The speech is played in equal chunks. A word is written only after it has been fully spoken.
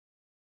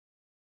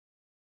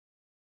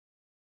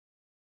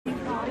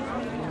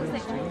Or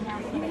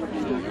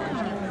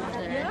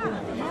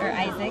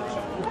Isaac.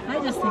 I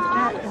just think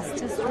that is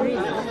just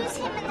real.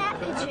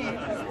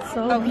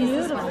 So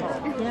beautiful.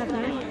 Yeah,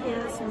 there he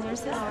is, and there's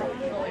his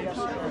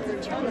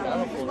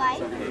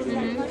Wife?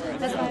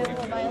 That's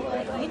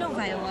Viola. You know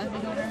Viola. We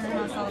go to her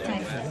house all the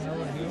time.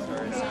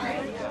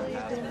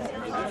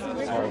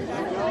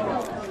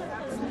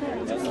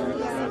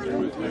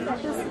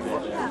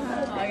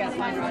 I gotta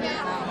find Roger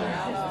now.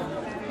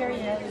 Here he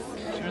is.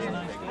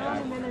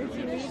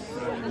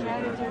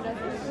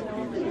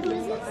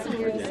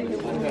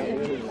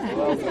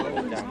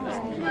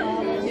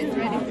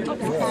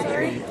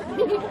 Sorry.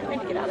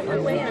 Get out of my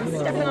way. I'm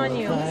stepping on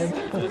you.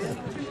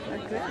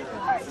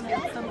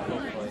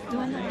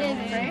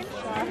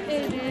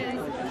 It is.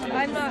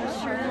 I'm not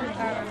sure.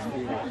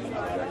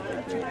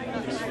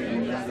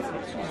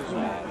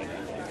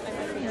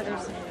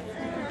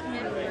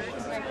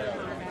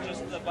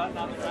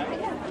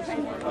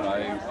 But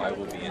I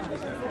will be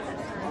interested.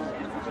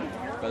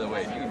 By the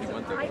way, if you can do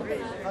one thing.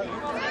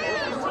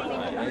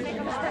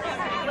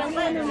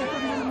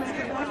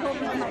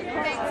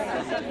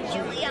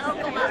 Julia, I'll go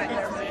out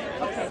there.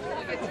 Okay.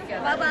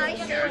 Bye-bye,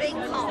 Shirley.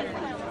 Call.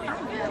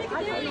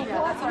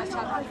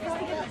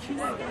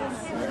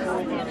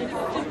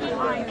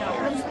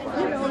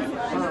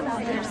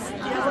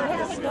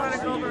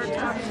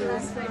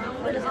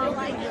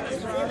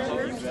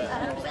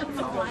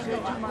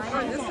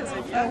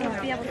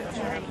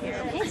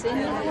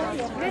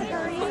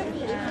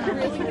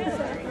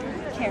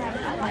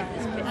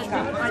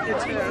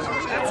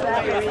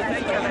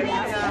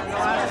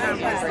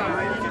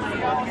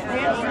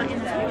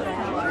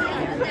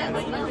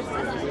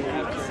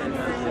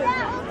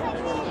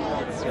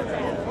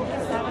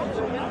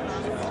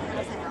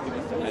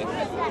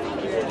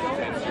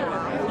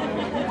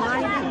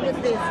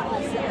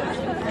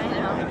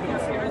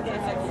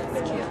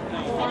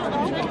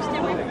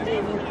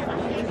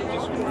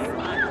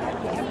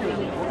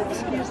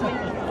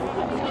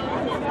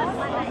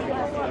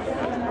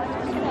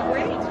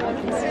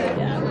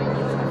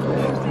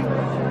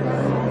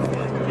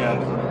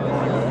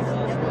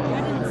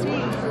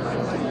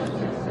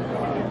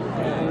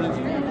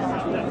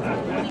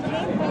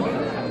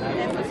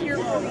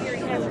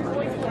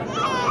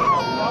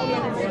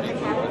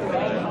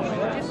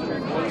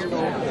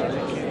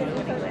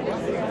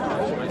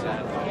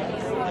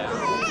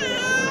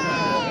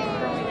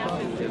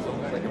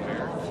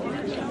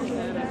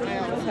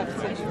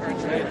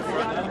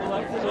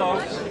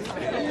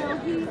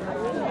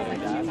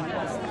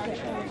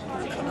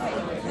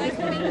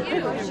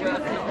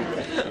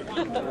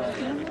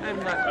 I'm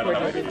not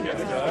coordinating.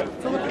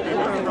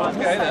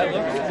 Okay, that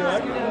looks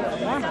good.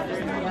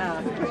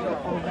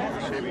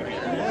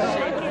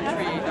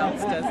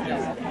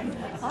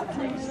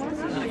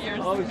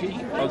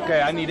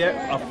 Okay, I need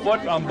a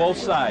foot on both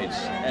sides,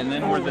 and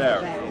then we're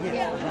there.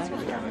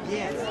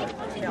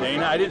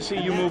 Dana, I didn't see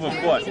you move a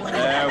foot.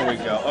 There we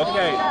go.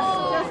 Okay.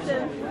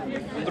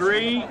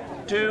 3,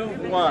 2,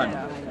 1.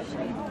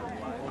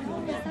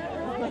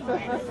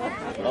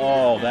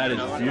 Oh, that is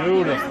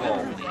beautiful.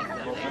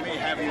 Let me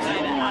have you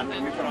on.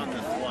 Let me put on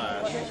this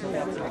flash.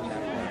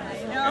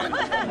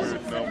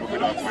 No, move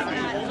it off with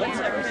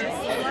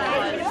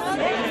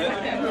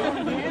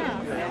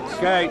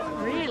Okay,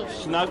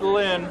 snuggle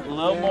in a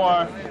little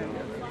more.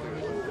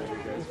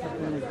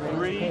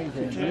 3,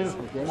 2,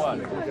 1.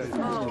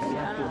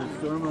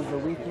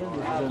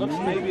 Looks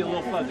maybe a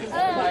little fuzzy.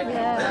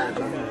 Okay.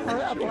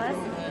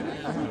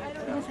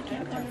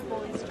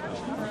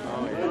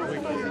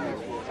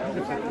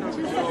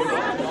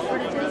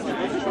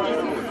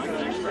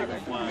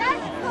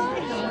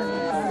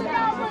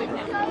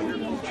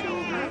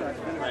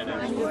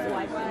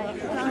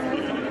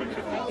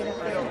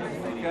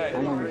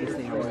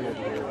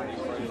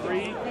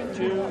 3,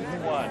 2,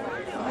 1.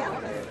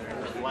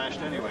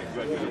 flashed anyway.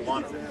 Good. We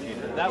wanted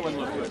it. That one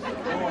looked good.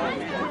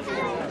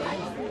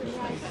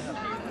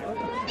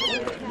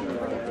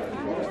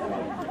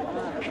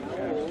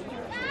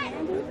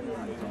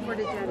 Where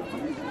did you?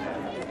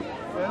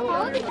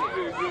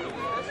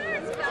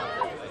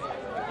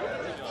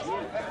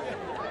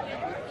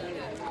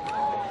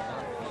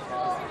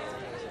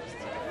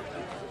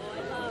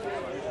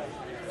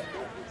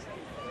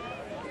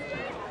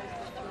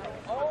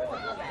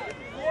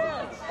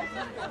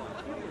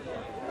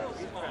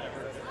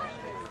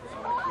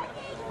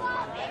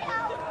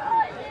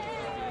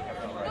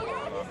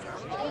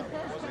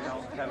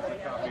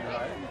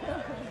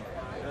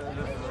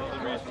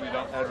 We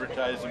don't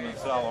advertise them and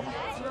sell them,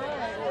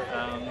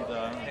 and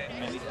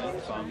many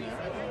things on there.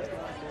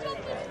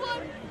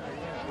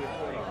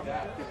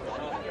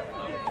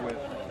 With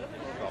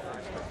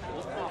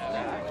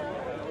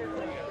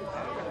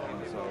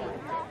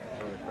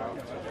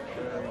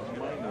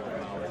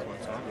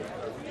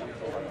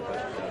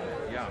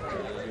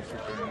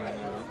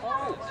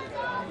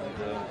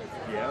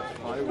yes,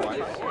 my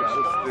wife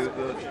does do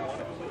the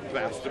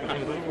vast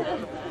amount of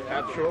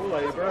natural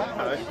labor.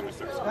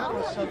 That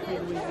was something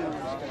we used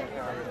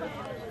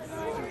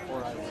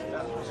before I...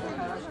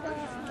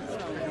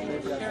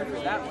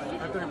 That one.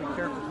 I better be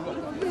careful.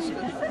 there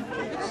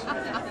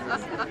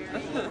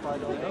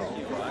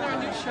a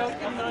new show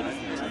coming on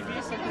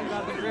TV? Something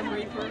about the Grim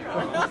Reaper?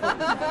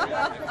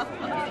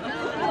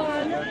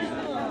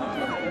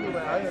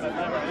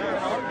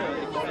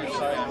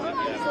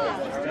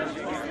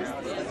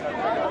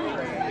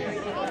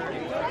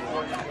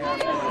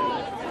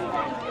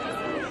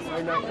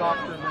 I'm not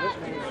talking to him this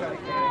week. He's trying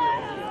to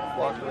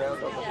walk around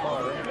on the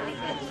farm.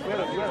 We had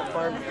a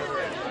farm together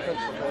in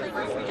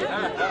Pennsylvania.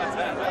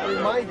 I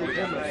reminded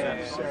him of that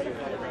Saturday.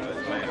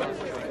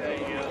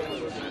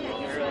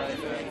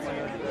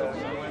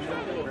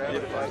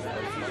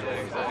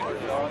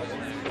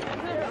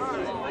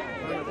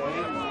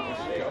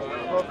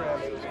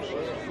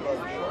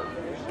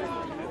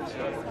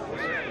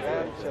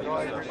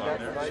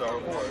 So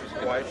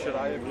why should I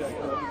object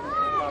to a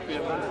copy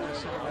of it?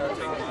 Just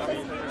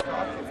sitting there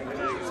talking.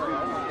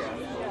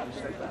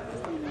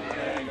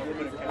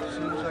 As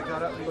soon as I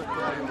got up and looked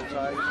at him, his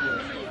eyes, the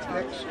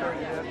text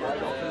started out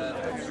right open.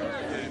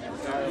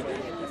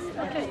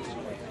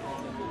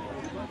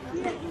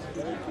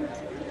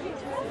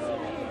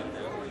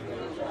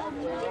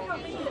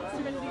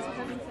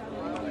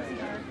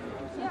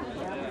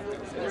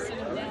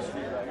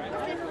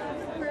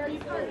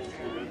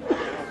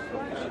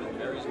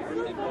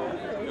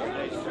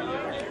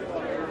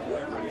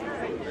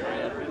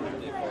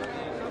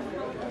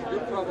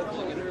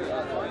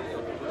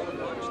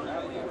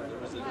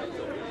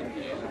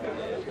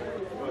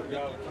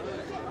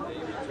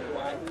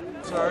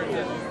 It's hard to,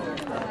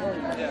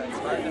 it's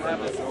hard to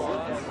have a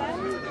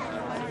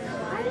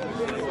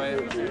anyway, it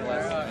was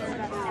last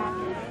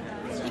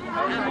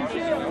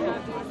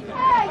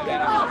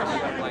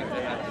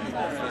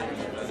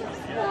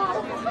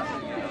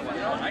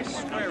I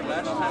swear,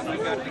 last time we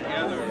got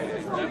together,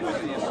 that was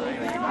the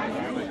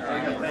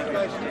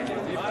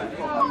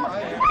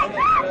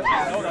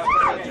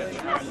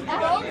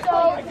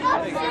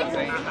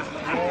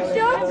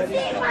Don't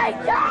see my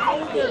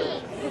doggy!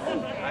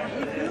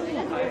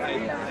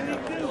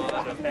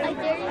 I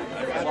dare you.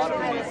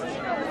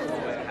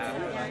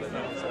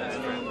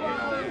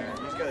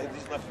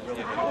 He's left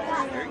really good.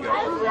 There you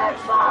go.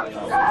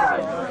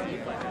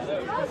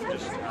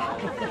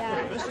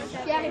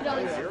 Yeah, he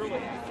does.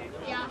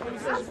 Yeah.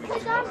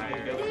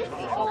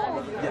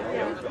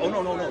 Oh, no.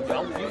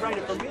 You write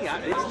it for me.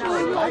 It's not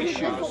like my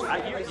shoes.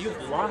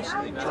 You've lost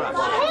the trust.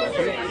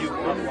 You've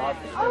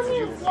unlocked.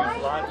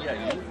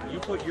 You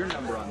put your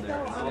number on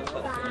there.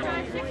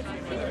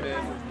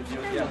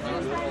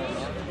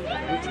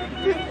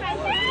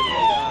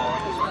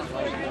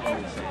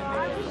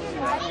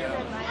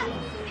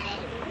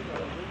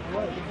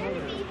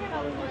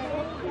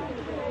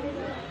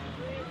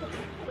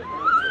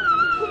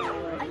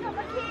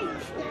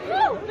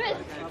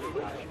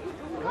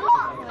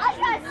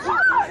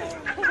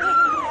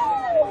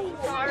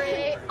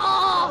 Sorry.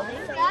 Oh,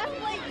 that's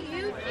what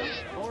you did.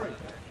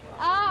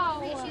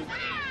 Oh.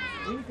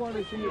 You want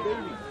to see your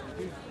baby.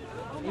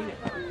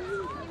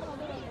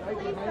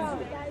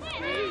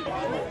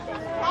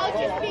 I'll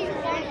just be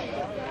ready.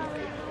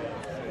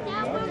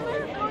 Now we're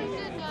going to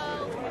go.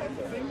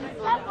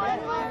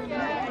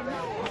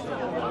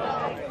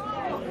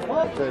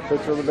 Okay,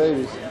 picture of the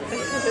babies.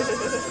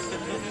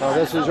 Oh,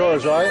 this is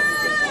yours, right?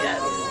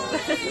 Yes.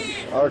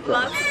 Okay.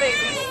 Lots of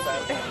babies.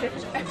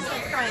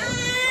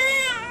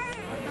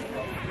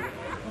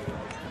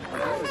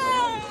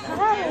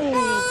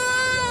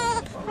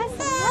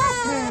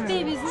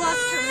 Baby's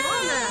lost her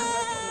mama.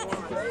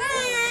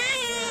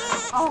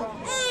 Oh.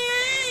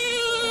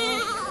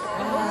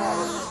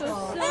 So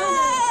sad.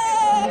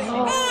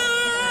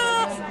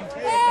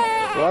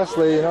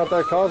 Leslie, you know what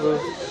that causes?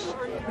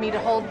 Me to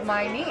hold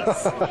my niece.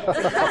 That's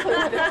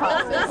what it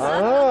causes. I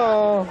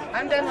know.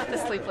 I'm done with the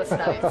sleepless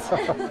nights.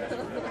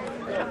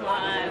 Come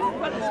on,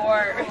 one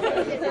more.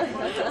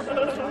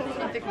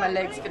 I think my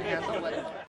legs can handle it.